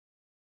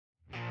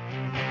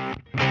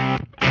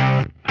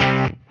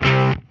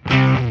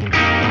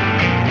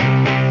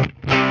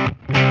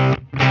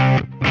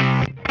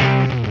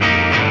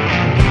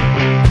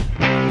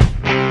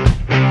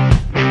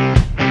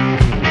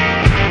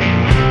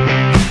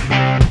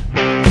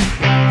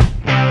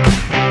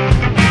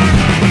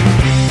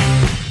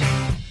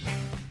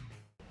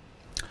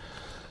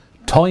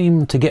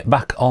Time to get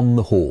back on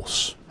the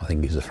horse, I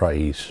think is the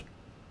phrase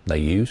they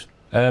use.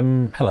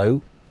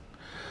 Hello.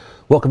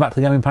 Welcome back to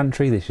the Gaming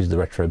Pantry. This is the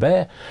Retro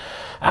Bear.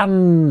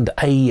 And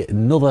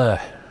another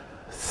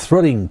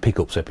thrilling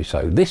pickups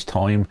episode. This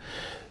time,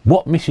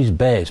 what Mrs.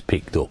 Bear's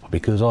picked up,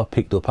 because I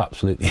picked up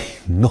absolutely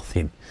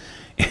nothing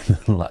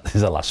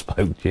since I last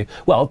spoke to you.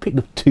 Well, I picked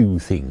up two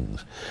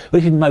things.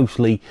 This is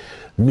mostly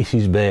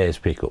Mrs. Bear's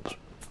pickups.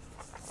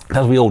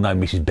 As we all know,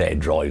 Mrs. Bear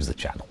drives the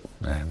channel.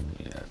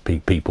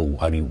 People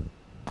only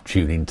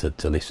tune in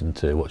to listen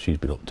to what she's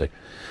been up to.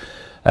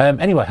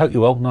 Anyway, hope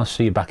you're well. Nice to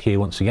see you back here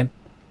once again.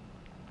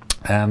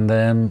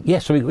 And yeah,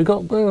 so we've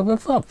got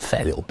a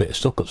fair little bit of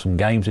stuff. Got some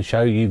games to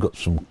show you, got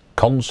some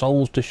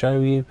consoles to show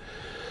you,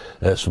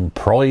 some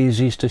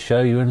prizes to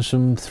show you, and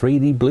some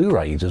 3D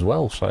Blu-rays as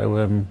well.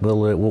 So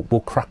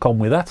we'll crack on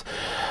with that.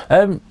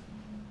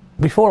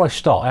 Before I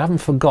start, I haven't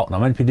forgotten,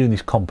 I'm meant to be doing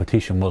this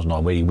competition, wasn't I,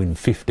 where you win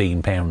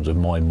 £15 of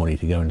my money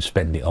to go and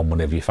spend it on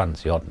whatever you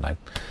fancy. I don't know.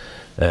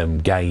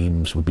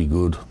 Games would be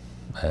good.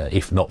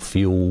 If not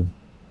fuel,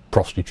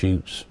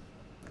 prostitutes,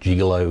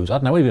 gigolos, I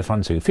don't know, whatever you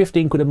fancy.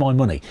 15 quid of my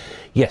money.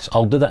 Yes,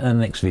 I'll do that in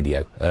the next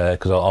video,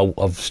 because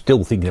I'm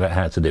still thinking about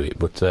how to do it.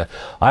 But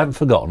I haven't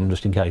forgotten,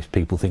 just in case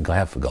people think I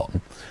have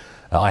forgotten.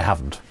 I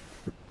haven't.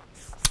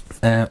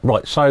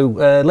 Right, so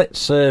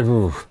let's try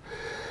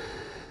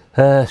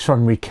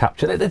and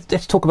recapture.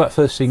 Let's talk about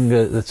first thing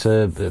that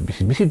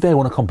Mrs. Bear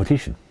won a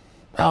competition.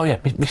 Oh yeah,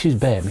 Mrs.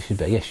 Bear.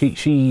 Yeah,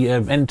 she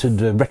entered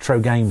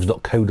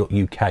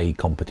retrogames.co.uk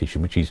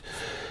competition, which is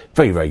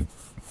very, very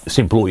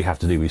simple. All you have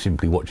to do is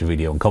simply watch a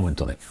video and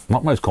comment on it.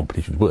 Like most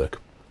competitions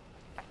work.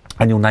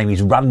 And your name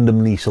is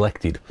randomly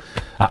selected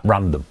at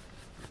random.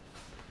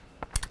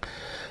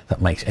 That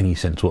makes any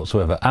sense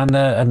whatsoever. And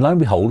lo and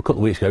behold, a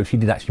couple of weeks ago, she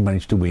did actually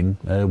manage to win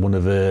one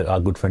of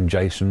our good friend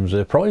Jason's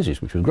prizes,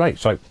 which was great.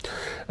 So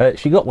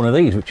she got one of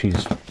these, which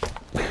is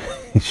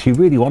she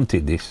really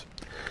wanted this.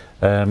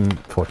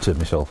 Before I turn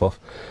myself off,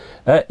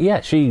 yeah,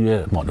 she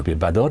might not be a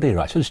bad idea.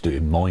 Right, so just do it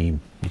in mime.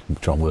 You can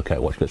try and work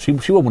out what she got. She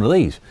won one of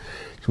these.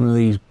 It's one of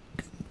these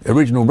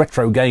original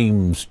Retro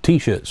Games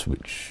T-shirts,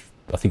 which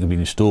I think have been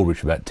in storage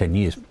for about 10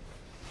 years.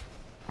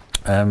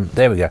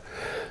 There we go.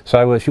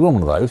 So she won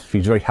one of those.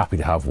 She's very happy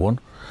to have one.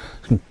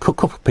 A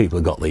couple of people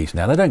have got these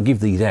now. They don't give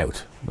these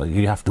out.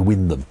 You have to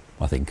win them,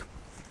 I think,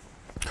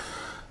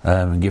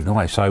 and give them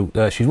away.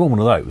 So she's won one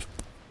of those.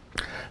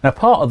 Now,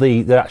 part of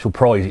the actual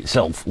prize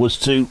itself was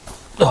to...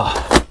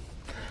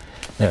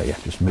 there we go,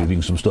 just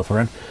moving some stuff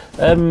around.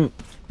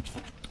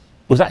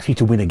 Was actually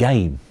to win a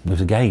game.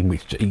 There's a game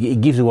which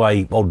it gives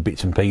away odd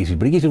bits and pieces,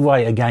 but it gives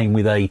away a game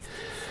with a...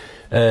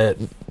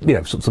 you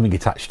know, something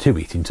attached to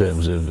it in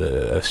terms of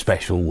a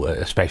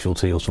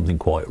specialty or something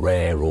quite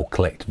rare or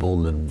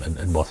collectible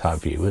and what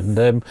have you.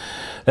 And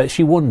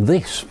she won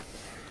this,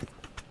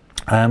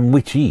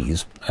 which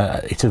is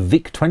it's a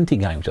VIC-20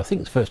 game, which I think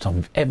is the first time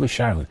we've ever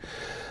shown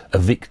a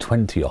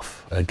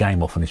VIC-20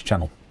 game off on this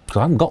channel, because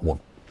I haven't got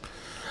one,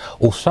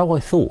 or so I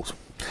thought.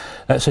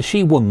 So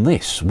she won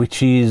this,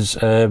 which is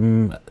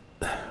I'll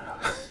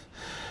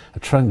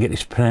try and get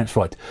this pronounced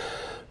right.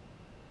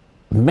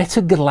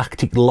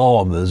 Metagalactic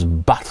Llamas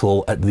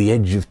Battle at the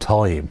Edge of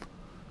Time.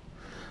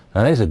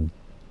 Now there's a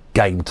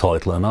game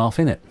title and a half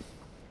in it.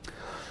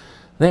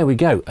 There we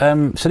go.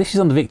 So this is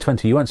on the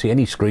VIC-20. You won't see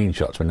any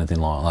screenshots or anything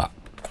like that.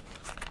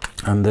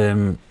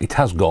 And it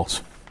has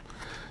got,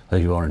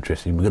 as you are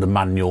interested, we've got a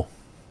manual,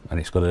 and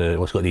it's got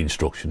the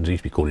instructions. It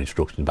used to be called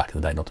instructions back in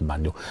the day, not a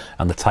manual,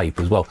 and the tape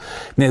as well.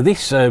 Now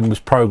this was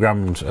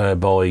programmed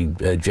by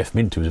Jeff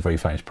Minter, who was a very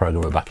famous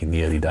programmer back in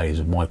the early days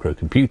of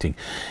microcomputing,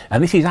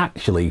 and this is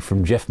actually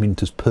from Jeff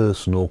Minter's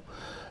personal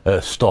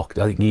stock.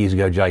 I think years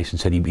ago Jason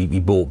said he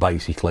bought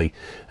basically,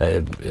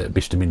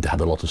 Mr. Minter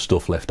had a lot of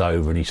stuff left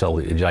over and he sold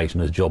it to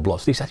Jason as job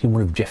lots. This is actually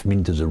one of Jeff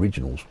Minter's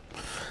originals,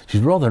 which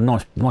is rather a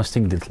nice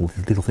thing, little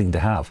thing to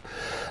have.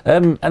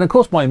 And of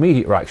course my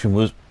immediate reaction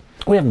was,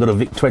 we haven't got a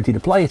VIC-20 to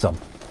play it on.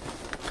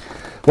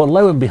 Well,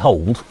 lo and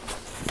behold,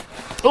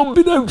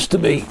 unbeknownst to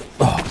me,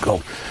 oh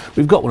God,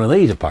 we've got one of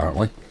these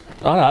apparently.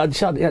 We've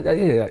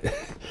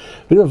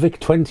got a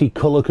VIC-20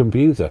 colour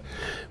computer,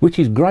 which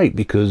is great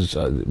because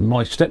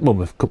my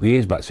stepmom a couple of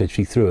years back said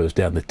she threw us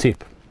down the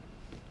tip.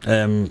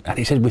 And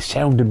it said with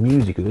sound and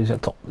music, there's a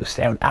top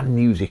sound and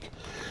music.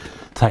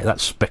 Take that,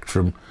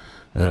 Spectrum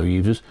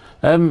users.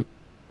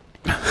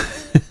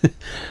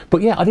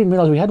 But yeah, I didn't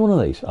realise we had one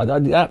of these. I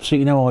had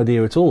absolutely no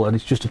idea at all, and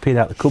it's just appeared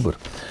out the cupboard.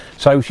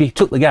 So she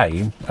took the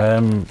game. I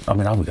mean, I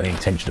haven't got any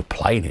intention of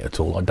playing it at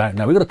all. I don't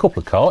know. We've got a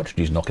couple of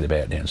cartridges knocking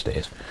about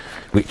downstairs,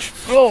 which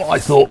I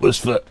thought was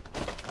for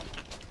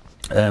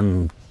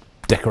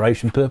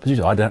decoration purposes.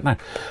 I don't know.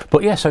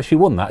 But yeah, so she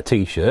won that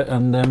T-shirt,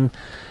 and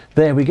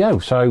there we go.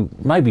 So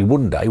maybe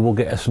one day we'll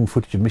get her some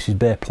footage of Mrs.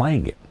 Bear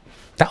playing it.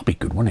 That'll be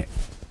good, wouldn't it?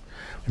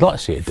 We'd like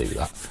to see her do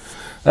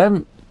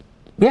that.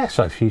 Yeah,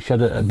 so she had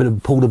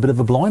pulled a bit of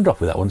a blind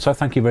off with that one. So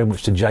thank you very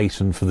much to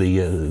Jason for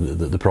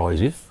the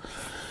prizes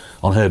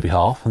on her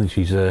behalf. I think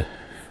she's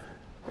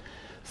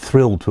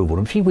thrilled to have won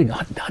them. She win.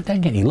 I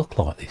don't get any luck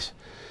like this.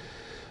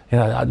 You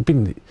know, I've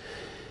been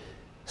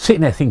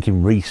sitting there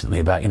thinking recently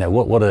about, you know,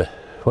 what a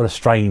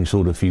strange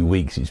sort of few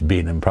weeks it's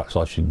been, and perhaps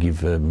I should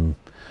give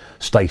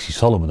Stacey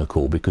Solomon a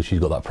call, because she's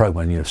got that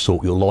program, you know,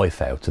 Sort Your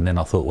Life Out. And then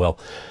I thought, well,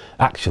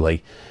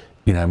 actually,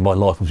 you know, my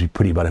life must be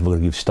pretty bad if I'm going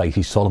to give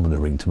Stacey Solomon a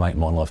ring to make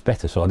my life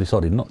better. So I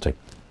decided not to.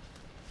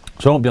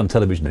 So I won't be on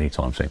television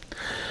anytime soon.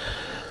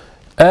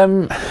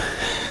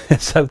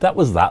 So that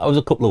was that. That was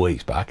a couple of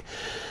weeks back.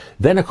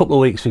 Then a couple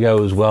of weeks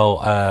ago as well,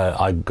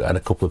 I had a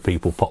couple of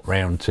people pop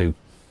round to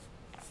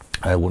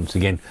once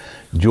again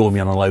join me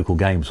on a local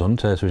games hunt.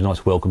 So it was a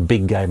nice welcome.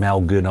 Big Game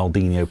Al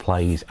Gernaldinho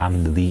plays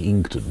and the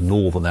Inked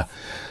Northerner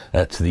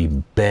to the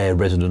Bear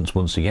residents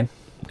once again.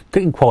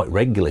 Getting quite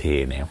regular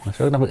here now.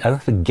 So I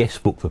have a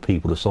guest book for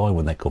people to sign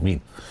when they come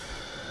in.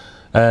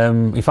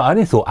 In fact, I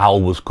only thought Al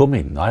was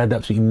coming. I had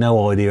absolutely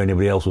no idea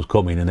anybody else was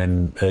coming, and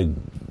then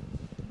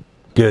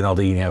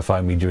Gernaldinho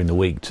phoned me during the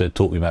week to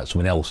talk to me about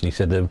something else, and he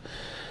said,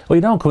 well,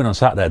 you know I'm coming on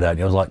Saturday, don't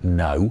you? I was like,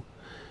 no.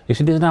 He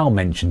said, isn't Al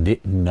mentioned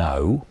it?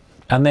 No.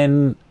 And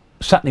then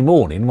Saturday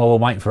morning, while we're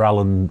waiting for Al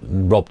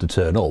and Rob to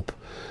turn up,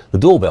 the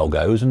doorbell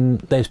goes, and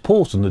there's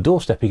Paulson on the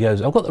doorstep. He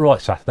goes, I've got the right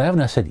Saturday,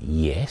 haven't I? I said,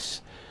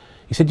 yes.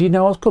 He said, do you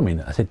know I was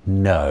coming? I said,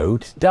 no.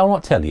 Did I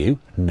not tell you?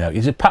 No.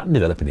 Is a pattern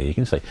developing here? You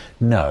can say,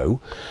 no.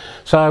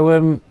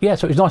 So, yeah,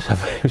 so it was nice to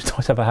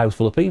have a house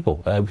full of people,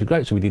 which was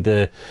great. So we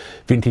did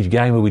Vintage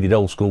Gamer, we did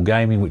Old School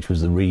Gaming, which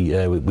was the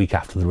week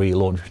after the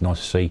relaunch. It was nice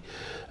to see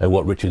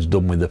what Richard's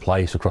done with the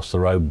place across the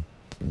road.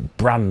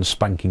 Brand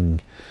spanking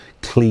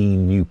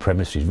clean new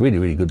premises,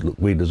 really good.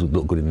 Really does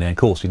look good in there. Of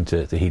course,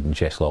 into the hidden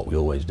chest like we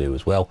always do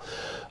as well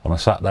on a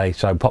Saturday.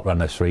 So pop around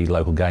those 3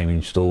 local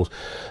gaming stores.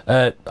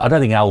 I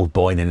don't think Al's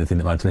buying anything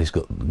at the moment. He's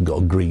got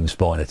a green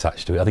spine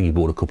attached to it. I think he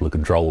bought a couple of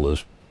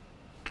controllers.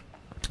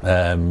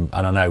 And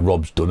I know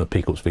Rob's done a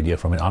pickups video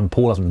from it, and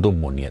Paul hasn't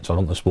done one yet, so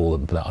I'm not going to spoil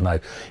them for that. I know. In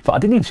fact, I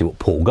didn't even see what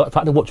Paul got. In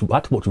fact, I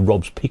had to watch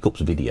Rob's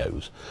pickups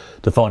videos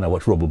to find out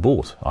what Rob had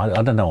bought. I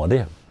had no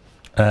idea.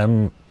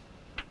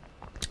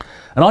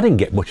 And I didn't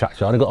get much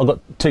actually. I got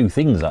 2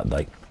 things that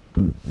day,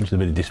 which is a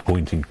bit of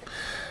disappointing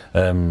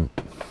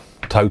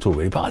total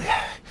really. But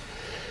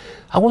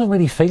I wasn't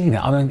really feeling it.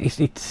 I mean,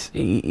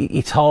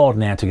 it's hard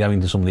now to go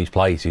into some of these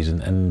places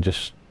and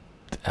just,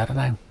 I don't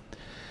know.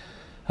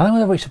 I don't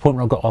know whether it's the point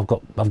where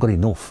I've got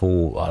enough,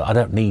 or I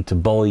don't need to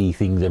buy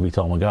things every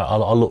time I go.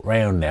 I look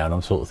round now and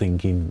I'm sort of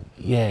thinking,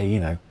 yeah, you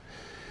know,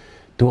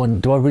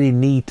 do I really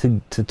need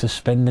to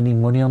spend any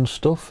money on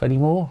stuff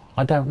anymore?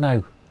 I don't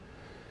know.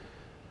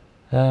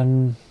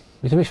 I'm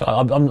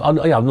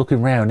looking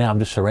around now. I'm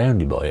just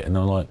surrounded by it, and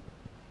I'm like,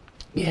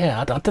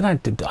 yeah, I don't know.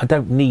 I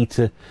don't need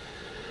to.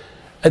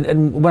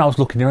 And when I was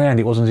looking around,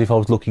 it wasn't as if I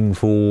was looking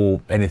for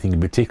anything in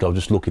particular. I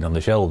was just looking on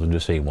the shelves and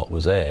just seeing what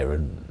was there,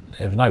 and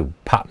there was no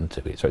pattern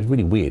to it. So it's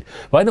really weird.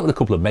 But I ended up with a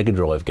couple of Mega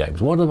Drive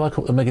games. Why did I buy a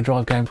couple of Mega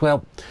Drive games?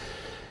 Well,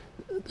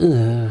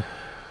 I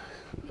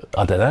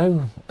don't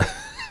know.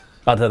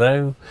 I don't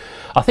know.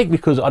 I think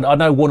because I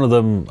know one of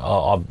them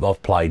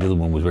I've played, the other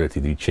one was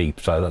relatively cheap,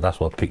 so that's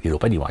why I picked it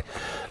up anyway.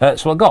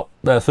 So I got,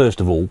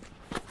 first of all,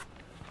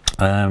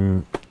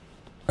 a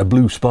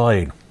Blue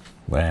Spine.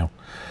 Wow.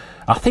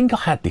 I think I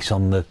had this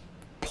on the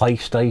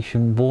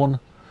PlayStation 1.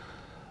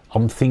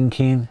 I'm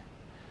thinking.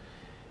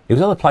 It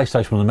was on the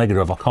PlayStation 1 and the Mega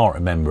Drive, I can't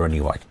remember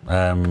anyway.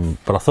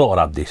 But I thought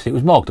I'd have this. It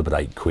was marked up at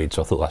 £8,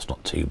 so I thought that's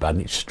not too bad.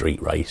 And it's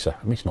Street Racer.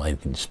 I mean, it's not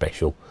anything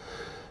special.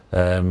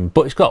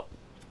 But it's got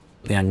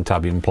the hang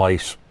tab in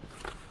place,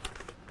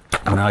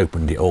 and I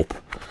opened it up.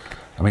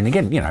 I mean,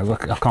 again, you know,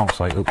 I can't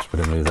say, oops,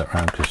 better move that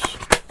around because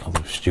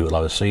I'll Stuart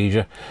have a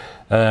seizure.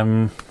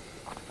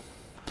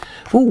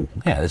 Oh,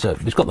 yeah,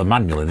 it's got the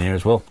manual in here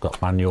as well.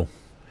 Got manual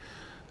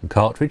and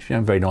cartridge, you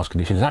know, very nice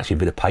condition. There's actually a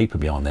bit of paper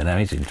behind there now.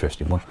 It's an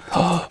interesting one.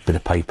 Oh, bit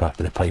of paper.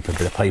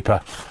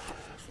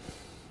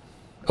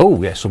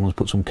 Oh, yeah, someone's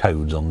put some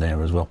codes on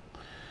there as well.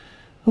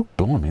 Oh,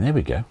 blimey, there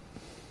we go.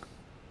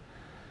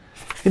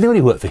 You know when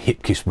he worked for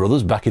Hipkiss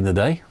Brothers back in the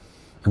day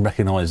and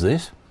recognise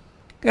this?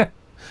 Yeah.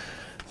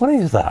 What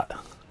is that?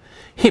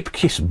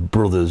 Hipkiss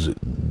Brothers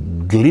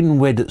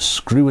Glinwed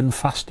Screw and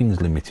Fastings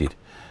Limited.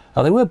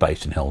 Oh, they were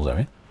based in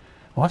Hellsbury.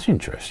 Well, that's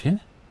interesting.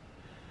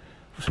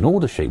 It's an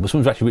order sheet. Well,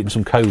 someone's actually written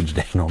some codes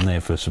down on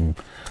there for some,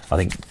 I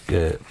think,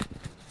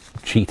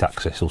 cheat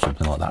access or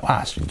something like that. Well,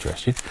 that's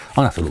interesting. I'm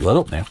going to have to look that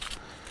up now.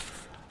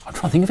 I'm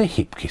trying to think of a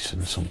Hipkiss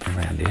and something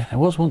around here. There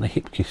was one, a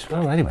Hipkiss.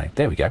 Oh, anyway,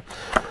 there we go.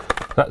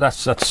 That's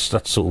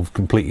sort of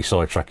completely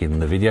sidetracking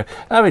the video.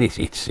 I mean,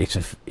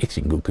 it's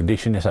in good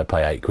condition. Yes, I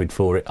pay £8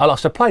 for it. I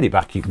played it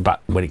back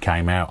when it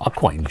came out. I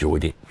quite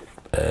enjoyed it,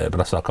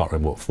 but I can't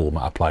remember what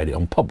format I played it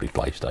on. Probably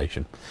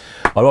PlayStation.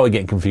 I'm probably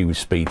getting confused with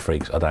Speed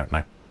Freaks. I don't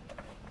know.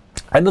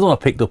 Another one I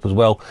picked up as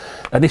well,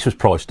 and this was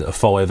priced at a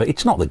 £5.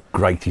 It's not the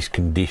greatest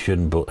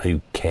condition, but who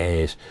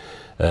cares?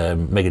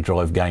 Mega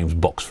Drive Games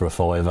box for a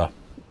 £5.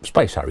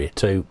 Space Harrier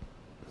 2.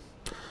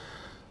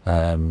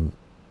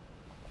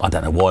 I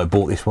don't know why I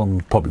bought this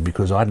one. Probably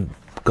because I hadn't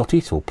got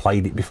it or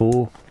played it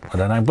before. I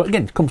don't know. But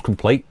again, it comes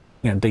complete.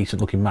 You know,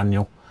 decent looking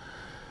manual.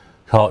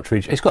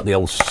 Cartridge. It's got the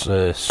old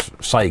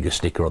Sega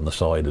sticker on the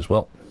side as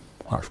well.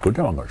 That's good.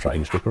 I haven't got a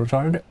Sega sticker on the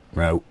side of it.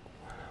 No.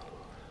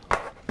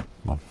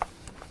 I'm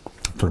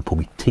trying to pull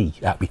my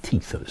teeth out my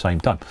teeth at the same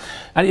time.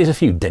 And there's a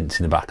few dents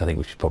in the back, I think,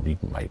 which probably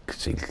make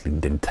see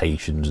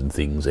indentations and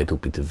things, a little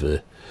bit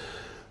of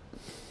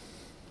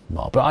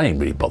but I ain't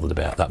really bothered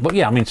about that. But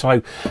yeah, I mean,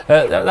 so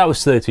that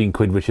was 13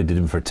 quid. Richard did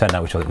them for a tenner,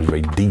 which I think was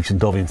very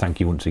decent of him. Thank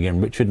you once again,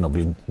 Richard. Not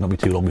be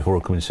too long before I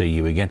come and see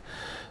you again.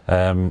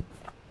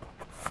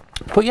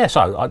 But yeah,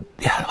 so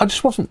I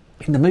just wasn't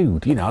in the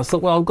mood, you know. I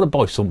thought, well, I've got to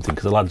buy something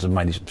because the lads have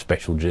made this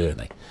special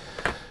journey.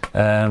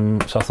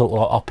 So I thought,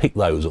 well, I'll pick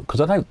those up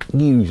because I don't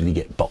usually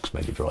get box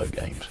Mega Drive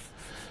games.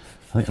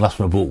 I think the last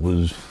one I bought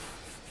was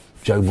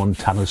Joe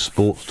Montana's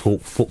Sports Talk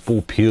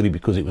Football, purely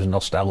because it was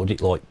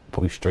nostalgic, like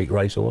probably Street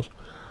Racer was.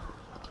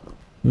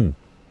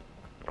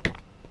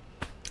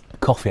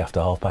 Coffee after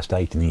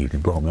 8:30 in the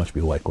evening. Bro, I should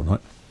be awake all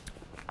night.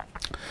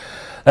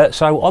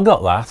 So I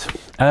got that,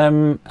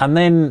 and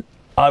then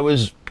I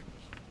was,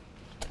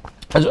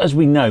 as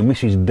we know,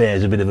 Mrs.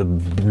 Bear's a bit of a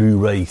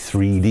Blu-ray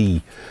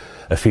 3D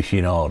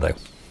aficionado.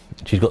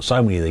 She's got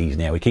so many of these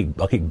now. I keep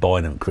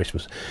buying them at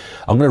Christmas.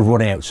 I'm going to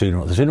run out sooner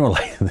or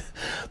later.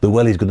 The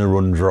well is going to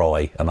run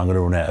dry, and I'm going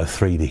to run out of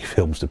 3D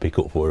films to pick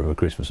up for her for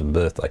Christmas and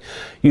birthday.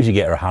 Usually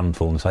get her a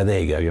handful and say,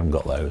 there you go, you haven't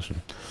got those.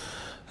 And,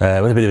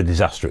 it was a bit of a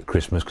disaster at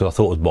Christmas because I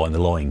thought I was buying The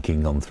Lion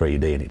King on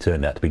 3D, and it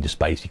turned out to be just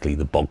basically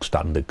the bog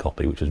standard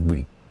copy, which has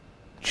really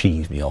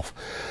cheesed me off.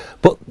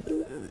 But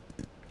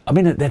I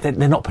mean,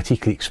 they're not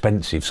particularly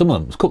expensive. Some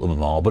of them, a couple of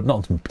them are, but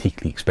not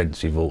particularly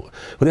expensive. But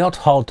they are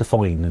hard to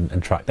find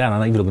and track down.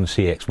 And even looking at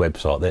the CX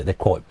website, they're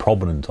quite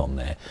prominent on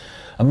there,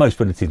 and most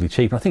relatively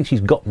cheap. And I think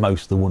she's got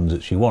most of the ones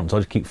that she wants. I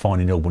just keep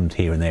finding old ones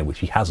here and there which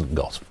she hasn't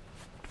got,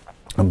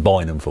 and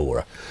buying them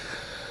for her.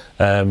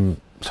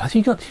 So I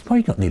think you've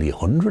probably got nearly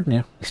 100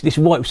 now. This is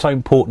why it was so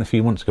important a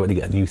few months ago to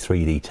get a new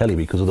 3D telly,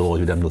 because otherwise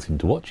we'd have nothing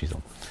to watch it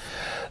on.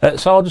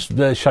 So I'll just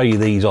show you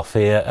these off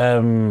here.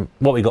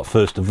 What we got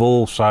first of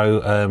all.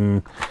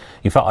 So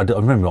in fact, I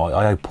remember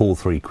I owed Paul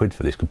 £3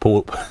 for this because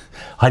Paul, I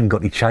hadn't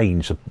got any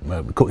change. So,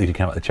 a couple of these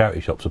came out of the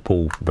charity shop, so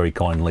Paul very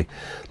kindly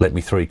lent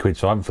me £3.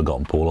 So I haven't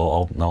forgotten,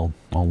 Paul.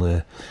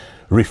 I'll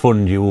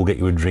refund you. We'll get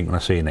you a drink when I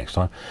see you next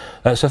time.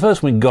 So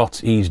first we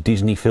got is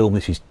Disney film.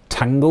 This is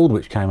Tangled,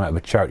 which came out of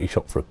a charity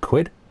shop for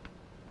 £1.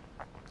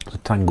 It's a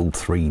Tangled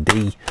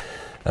 3D.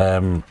 I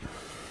mean,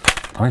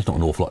 there's not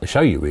an awful lot to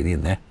show you really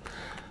in there.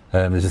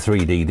 There's a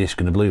 3D disc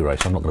and a Blu-ray,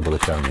 so I'm not going to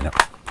bother showing you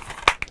that.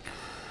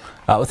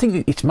 I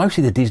think it's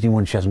mostly the Disney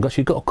one she hasn't got.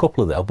 She's got a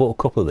couple of them. I bought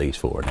a couple of these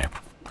for her now,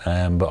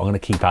 but I'm going to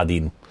keep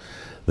adding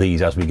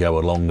these as we go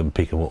along and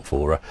pick them up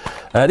for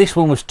her. This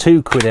one was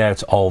 £2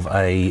 out of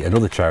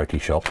another charity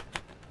shop.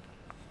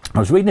 I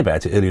was reading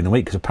about it earlier in the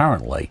week because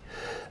apparently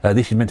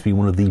this is meant to be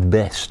one of the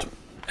best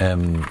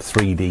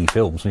 3D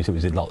films. It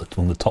was like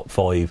one of the top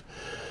 5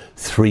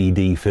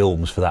 3D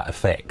films for that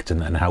effect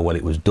and how well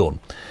it was done.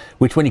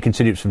 Which, when you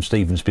consider it's from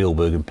Steven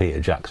Spielberg and Peter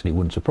Jackson, it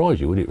wouldn't surprise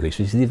you, would it really?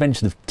 So it's the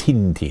Adventures of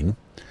Tintin,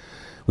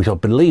 which I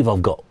believe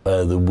I've got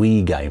the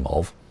Wii game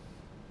of.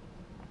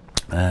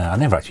 I've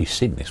never actually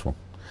seen this one.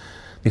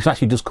 This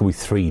actually does come with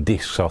 3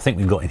 discs, so I think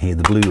we've got in here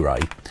the Blu-ray,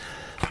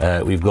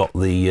 we've got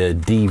the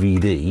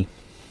DVD,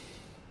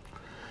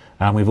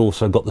 and we've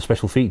also got the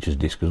special features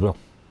disc as well.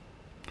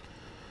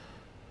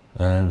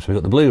 So we've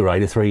got the Blu-ray,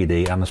 the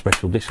 3D, and the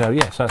special disc. So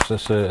yes, that's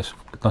a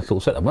nice little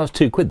setup. Well,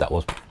 that was £2 that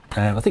was.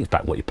 I think it's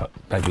back what you put,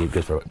 maybe it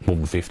goes for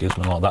 £1.50 or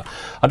something like that.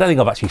 I don't think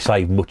I've actually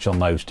saved much on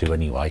those two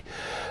anyway.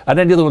 And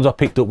then the other ones I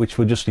picked up, which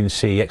were just in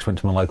CEX, went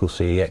to my local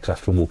CEX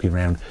after walking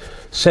around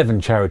 7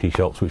 charity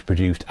shops, which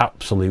produced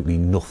absolutely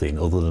nothing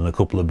other than a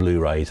couple of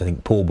Blu-rays. I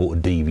think Paul bought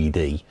a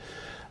DVD,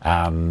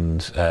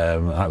 and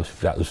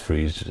that was for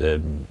his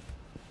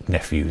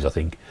nephews, I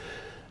think.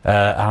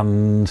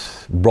 And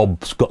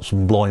Rob's got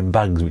some blind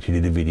bags, which he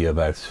did a video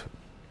about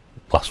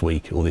last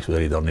week, or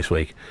earlier on this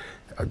week.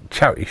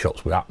 Charity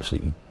shops were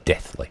absolutely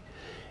deathly.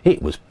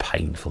 It was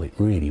painful, it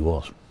really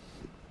was.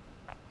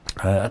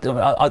 I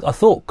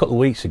thought a couple of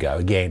weeks ago,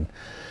 again,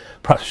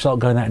 perhaps start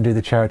going out and do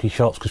the charity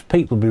shops, because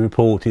people would be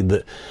reported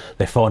that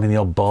they're finding the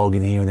odd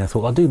bargain here, and I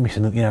thought, I do miss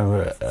a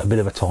bit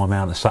of a time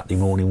out on a Saturday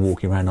morning,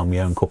 walking around on my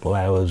own couple of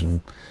hours,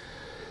 and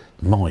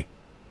my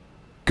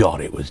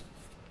God, it was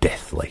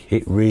deathly.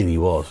 It really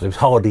was. There was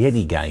hardly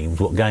any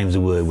games. What games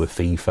there were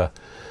FIFA.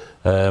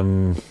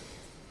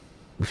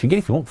 If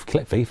you want to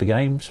collect FIFA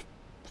games,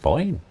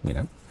 fine,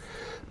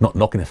 not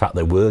knocking the fact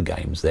there were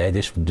games there,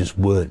 just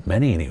weren't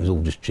many, and it was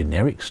all just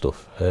generic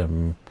stuff.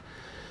 And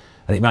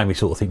it made me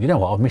sort of think, you know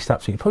what, I've missed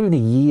absolutely probably been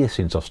a year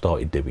since I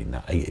started doing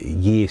that. A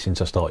year since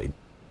I started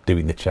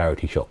doing the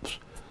charity shops.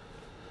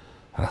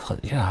 And I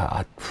thought,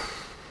 I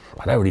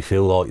don't really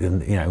feel like,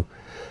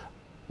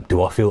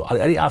 do I feel?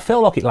 I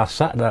felt like it last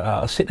Saturday.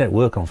 I was sitting there at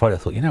work on Friday. I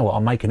thought, you know what,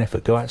 I'll make an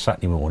effort, go out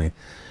Saturday morning,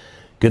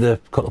 go to a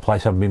couple of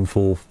places I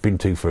haven't been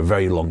to for a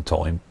very long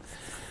time.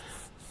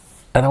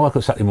 And I woke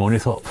up Saturday morning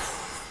and thought,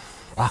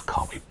 I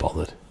can't be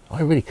bothered.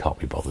 I really can't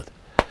be bothered.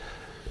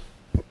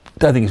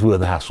 Don't think it's worth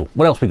the hassle.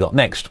 What else we got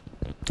next?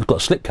 We've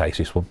got a slipcase,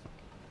 this one.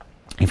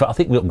 In fact, I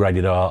think we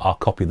upgraded our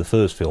copy of the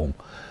first film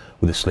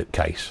with a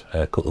slipcase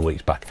a couple of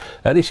weeks back.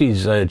 This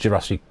is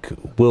Jurassic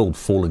World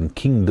Fallen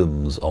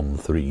Kingdoms on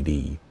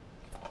 3D.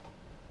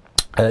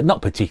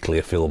 Not particularly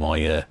a film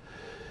I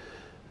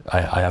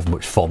have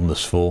much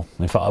fondness for.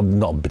 In fact, I'm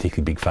not a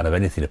particularly big fan of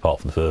anything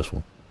apart from the first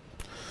one.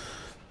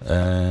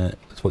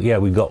 But yeah,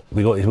 we've got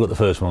the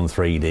first one on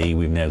 3D.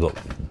 We've now got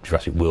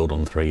Jurassic World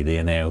on 3D,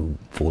 and now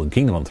Fallen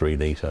Kingdom on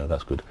 3D. So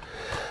that's good.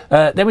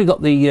 Then we've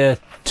got the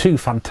two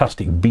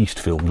Fantastic Beast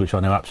films, which I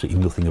know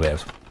absolutely nothing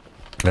about.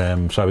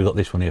 So we've got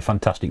this one here,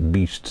 Fantastic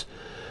Beasts,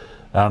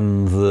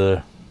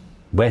 and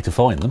where to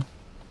find them.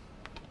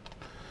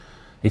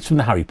 It's from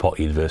the Harry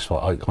Potter universe, so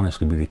I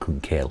honestly really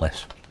couldn't care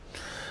less.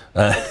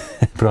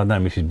 But I know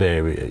Mrs.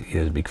 Bear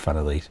is a big fan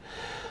of these.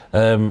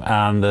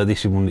 And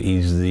this one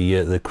is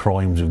the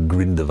Crimes of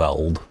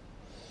Grindelwald.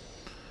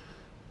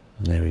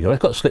 There we go.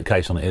 It's got a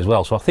slipcase on it as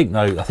well. So I think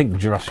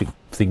Jurassic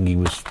thingy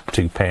was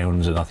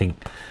 £2, and I think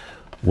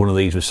one of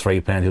these was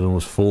 £3, the other one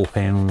was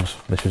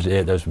 £4. This was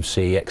those from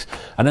CEX.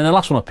 And then the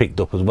last one I picked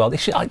up as well.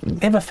 I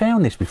never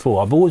found this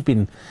before. I've always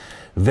been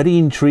very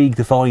intrigued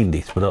to find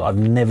it, but I've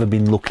never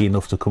been lucky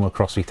enough to come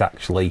across it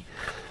actually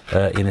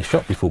in a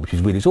shop before, which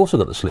is weird. It's also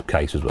got the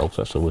slipcase as well,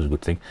 so that's always a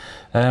good thing.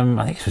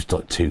 I think it's just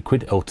like £2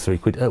 or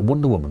 £3.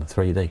 Wonder Woman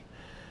 3D.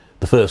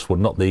 The first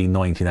one, not the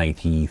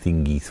 1980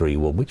 thingy 3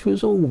 one, which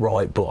was all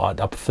right,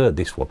 but I preferred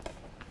this one.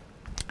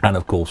 And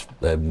of course,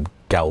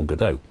 Gal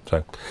Gadot.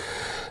 So,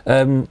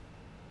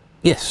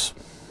 yes.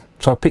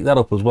 So I picked that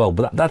up as well,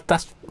 but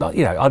that's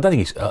you know, I don't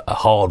think it's a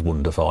hard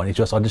one to find. It's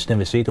just I just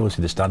never see it. I always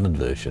see the standard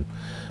version,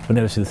 but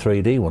never see the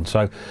 3D one.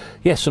 So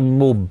yeah, some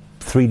more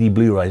 3D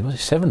Blu-rays. Was it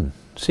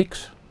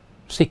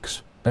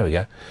 6? There we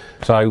go.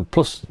 So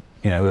plus,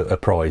 you know, a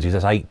prize.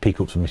 That's 8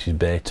 pickups from Mrs.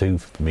 Bear, 2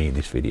 for me in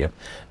this video,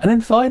 and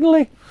then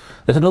finally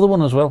there's another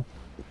one as well.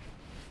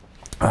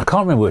 I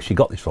can't remember where she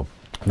got this from.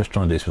 I'm just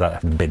trying to do this without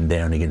having to bend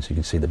down again so you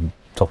can see the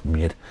top of my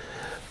head,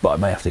 but I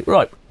may have to.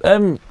 Right.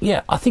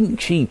 Yeah, I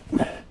think it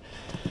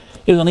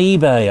was on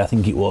eBay, I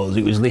think it was.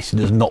 It was listed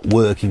as not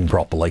working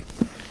properly.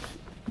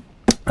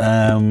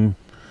 Or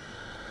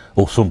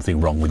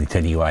something wrong with it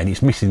anyway. And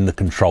it's missing the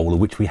controller,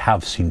 which we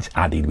have since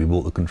added. We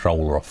bought the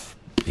controller off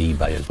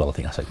eBay as well. I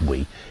think I said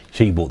we.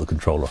 She bought the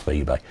controller off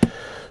eBay.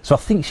 So I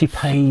think she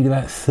paid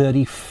about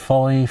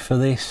 £35 for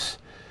this.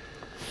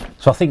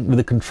 So I think with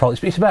the controller,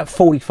 it's about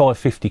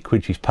 45-50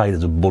 quid she's paid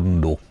as a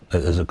bundle,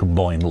 as a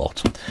combined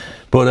lot.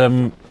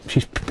 But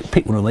she's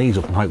picked one of these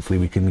up, and hopefully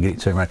we can get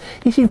it turned around.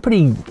 It's in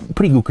pretty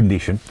good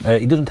condition.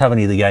 It doesn't have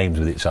any of the games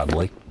with it,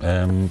 sadly.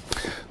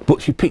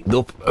 But she picked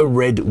up a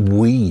red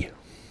Wii,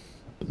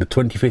 the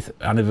 25th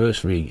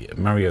anniversary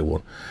Mario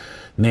one.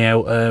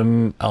 Now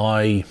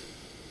I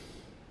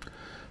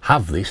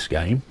have this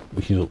game,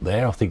 which is up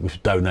there. I think it was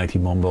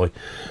donated on by a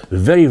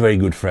very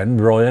good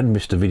friend, Ryan,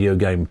 Mr. Video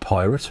Game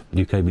Pirate,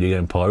 UK Video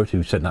Game Pirate,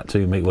 who sent that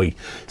to me. Well, he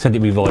sent it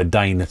to me via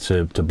Dana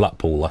to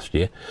Blackpool last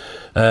year.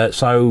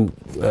 So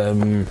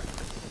it's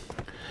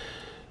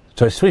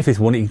the 25th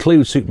one. It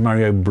includes Super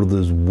Mario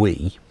Brothers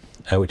Wii,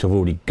 which I've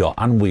already got,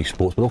 and Wii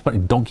Sports, but also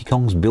Donkey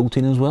Kong's built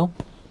in as well.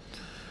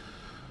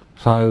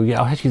 So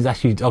yeah, actually,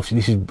 obviously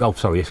this is. Oh,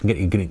 sorry, yes, I'm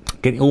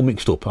getting all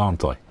mixed up,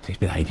 aren't I? It's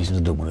been ages since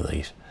I've done one of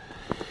these.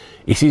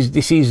 This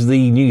is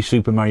the new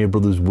Super Mario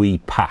Brothers Wii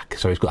pack.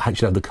 So it's got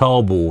actually have the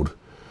cardboard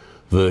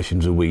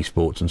versions of Wii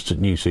Sports and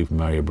new Super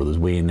Mario Brothers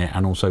Wii in there,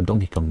 and also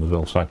Donkey Kong as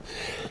well. So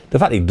the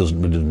fact it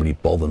doesn't really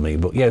bother me.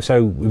 But yeah,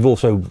 so we've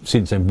also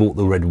since then bought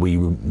the red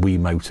Wii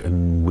Wiimote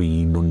and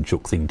Wii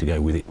nunchuck thing to go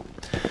with it.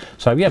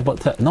 So yeah,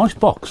 but nice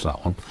box,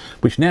 that one,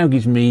 which now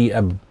gives me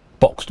a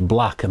boxed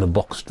black and a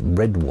boxed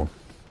red one.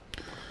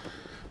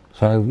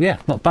 So yeah,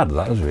 not bad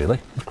that is really.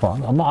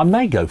 I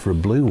may go for a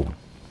blue one.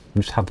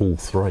 Just have all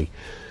 3.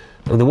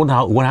 The one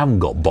I haven't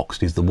got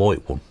boxed is the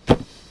white one. I've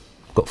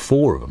got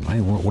 4 of them, eh?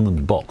 One of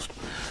them boxed.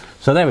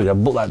 So there we go,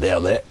 put that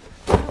down there.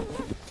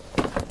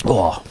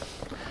 Oh.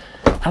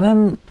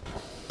 And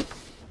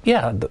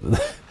yeah,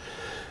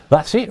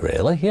 that's it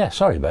really. Yeah,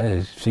 sorry about it.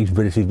 It seems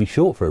relatively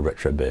short for a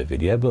Retro Bear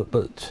video,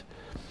 but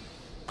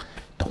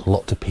not a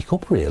lot to pick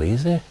up really,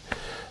 is there?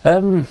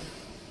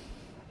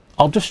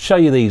 I'll just show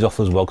you these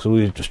off as well, because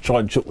we'll just try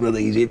and chuck one of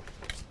these in.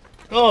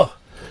 Oh,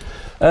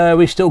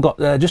 we've still got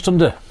just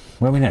under,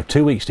 where are we now?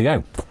 2 weeks to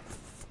go.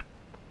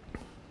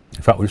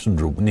 In fact, we're just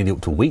nearly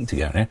up to a week to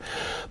go now.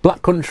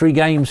 Black Country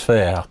Games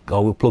Fair. I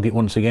will plug it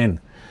once again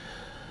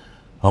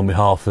on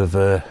behalf of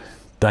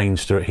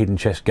Dainster at Hidden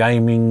Chest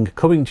Gaming,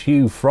 coming to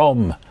you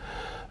from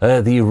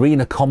the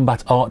Arena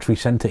Combat Archery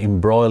Centre in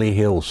Brierley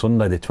Hill,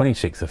 Sunday the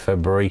 26th of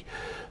February.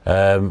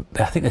 I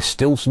think there's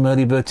still some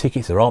early bird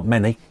tickets. There aren't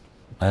many.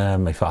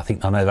 I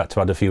think I know that to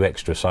add a few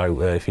extra.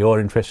 So if you are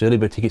interested, early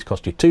bird tickets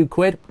cost you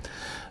 £2.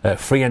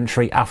 Free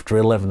entry after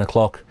 11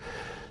 o'clock.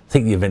 I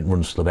think the event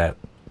runs till about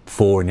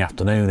 4 in the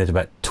afternoon. There's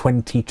about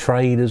 20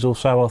 traders or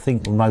so, I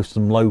think, most of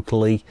them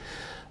locally.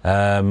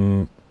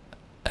 And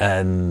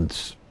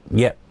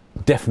yeah,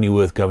 definitely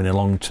worth going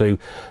along to.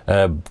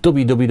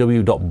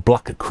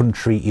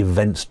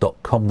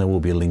 www.blackcountryevents.com. There will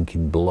be a link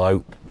in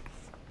below.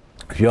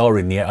 If you are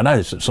in the, I know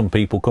there's some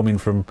people coming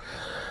from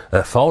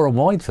far and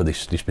wide for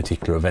this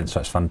particular event, so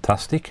that's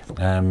fantastic,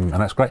 and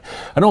that's great.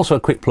 And also a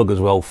quick plug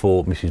as well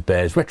for Mrs.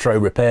 Bear's Retro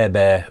Repair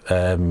Bear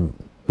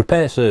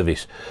repair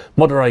service,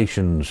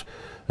 moderations,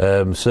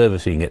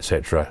 servicing,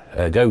 etc.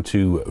 Go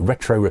to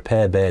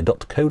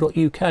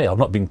retrorepairbear.co.uk. I'm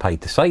not being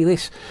paid to say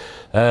this.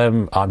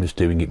 I'm just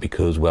doing it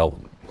because, well,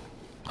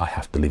 I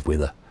have to live with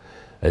her,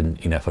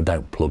 and you know, if I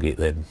don't plug it,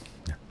 then.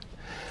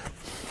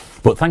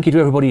 But thank you to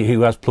everybody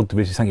who has plugged the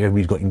business. Thank you to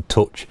everybody who's got in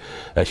touch.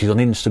 She's on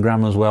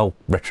Instagram as well,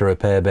 Retro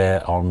Repair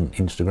Bear on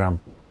Instagram.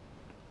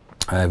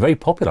 Very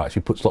popular,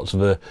 actually. Puts lots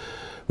of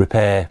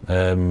repair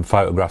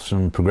photographs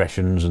and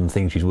progressions and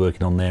things she's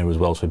working on there as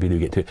well. So if you do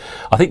get to it,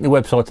 I think the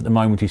website at the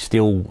moment is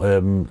still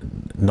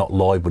not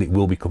live, but it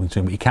will be coming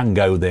soon. But you can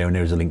go there, and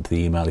there is a link to the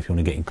email if you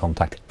want to get in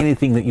contact.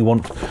 Anything that you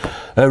want,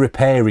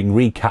 repairing,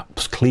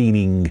 recaps,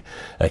 cleaning,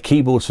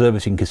 keyboard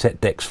servicing,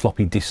 cassette decks,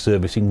 floppy disk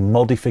servicing,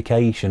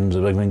 modifications, if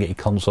you want to get your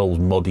consoles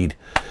modded,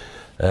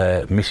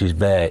 Mrs.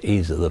 Bear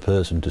is the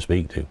person to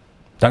speak to.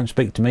 Don't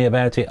speak to me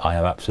about it. I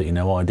have absolutely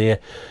no idea.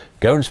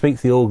 Go and speak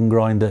to the organ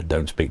grinder.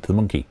 Don't speak to the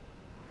monkey.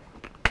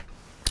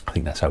 I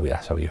think that's how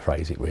you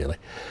phrase it, really.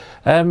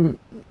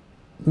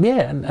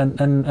 Yeah,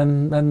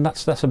 and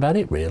that's about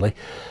it, really.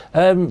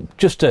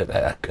 Just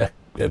to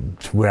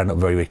round up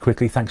very, very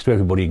quickly. Thanks to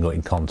everybody who got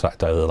in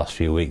contact over the last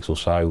few weeks or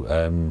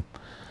so.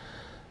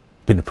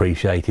 Been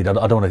appreciated.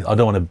 I don't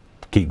want to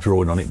keep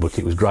drawing on it, but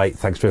it was great.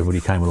 Thanks to everybody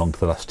who came along to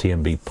the last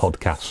TMB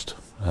podcast,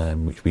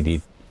 which we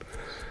did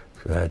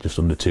just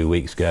under 2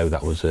 weeks ago.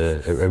 That was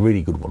a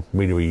really good one,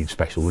 really, really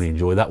special. Really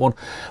enjoyed that one.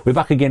 We're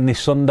back again this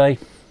Sunday,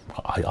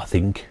 I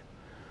think.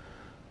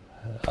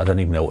 I don't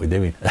even know what we're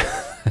doing.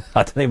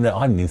 I don't even know.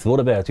 I hadn't even thought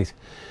about it.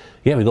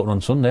 Yeah, we got one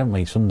on Sunday, haven't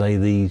we? Sunday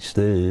the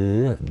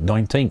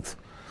 19th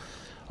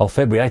of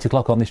February, 8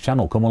 o'clock on this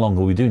channel. Come along,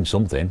 we'll be doing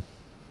something.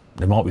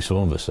 There might be some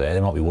of us there.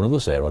 There might be one of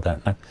us there. I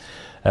don't know.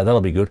 That'll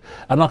be good.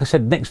 And like I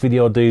said, next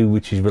video I'll do,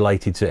 which is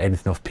related to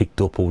anything I've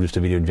picked up or just a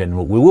video in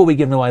general, we will be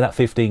giving away that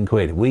 15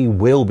 quid. We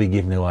will be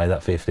giving away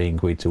that 15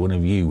 quid to one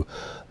of you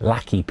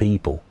lucky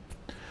people.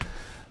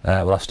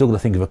 Well, I've still got to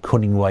think of a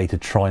cunning way to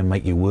try and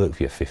make you work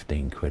for your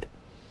 15 quid.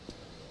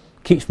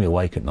 Keeps me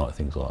awake at night,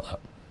 things like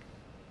that.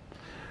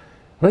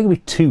 I don't think it'll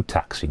be too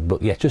taxing,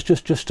 but yeah,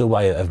 just a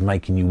way of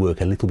making you work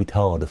a little bit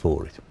harder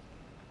for it.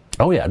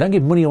 Oh yeah, I don't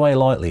give money away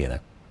lightly, you know.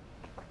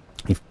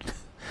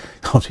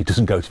 Obviously, it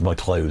doesn't go to my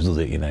clothes, does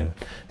it? You know,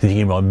 thinking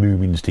in my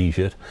Moomins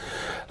t-shirt.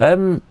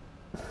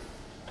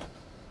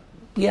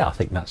 Yeah, I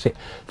think that's it.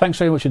 Thanks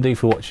very much indeed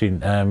for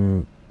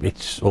watching.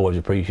 It's always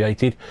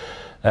appreciated.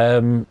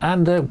 And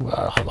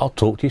I'll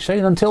talk to you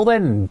soon. Until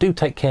then, do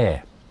take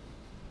care.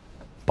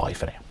 Bye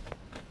for now.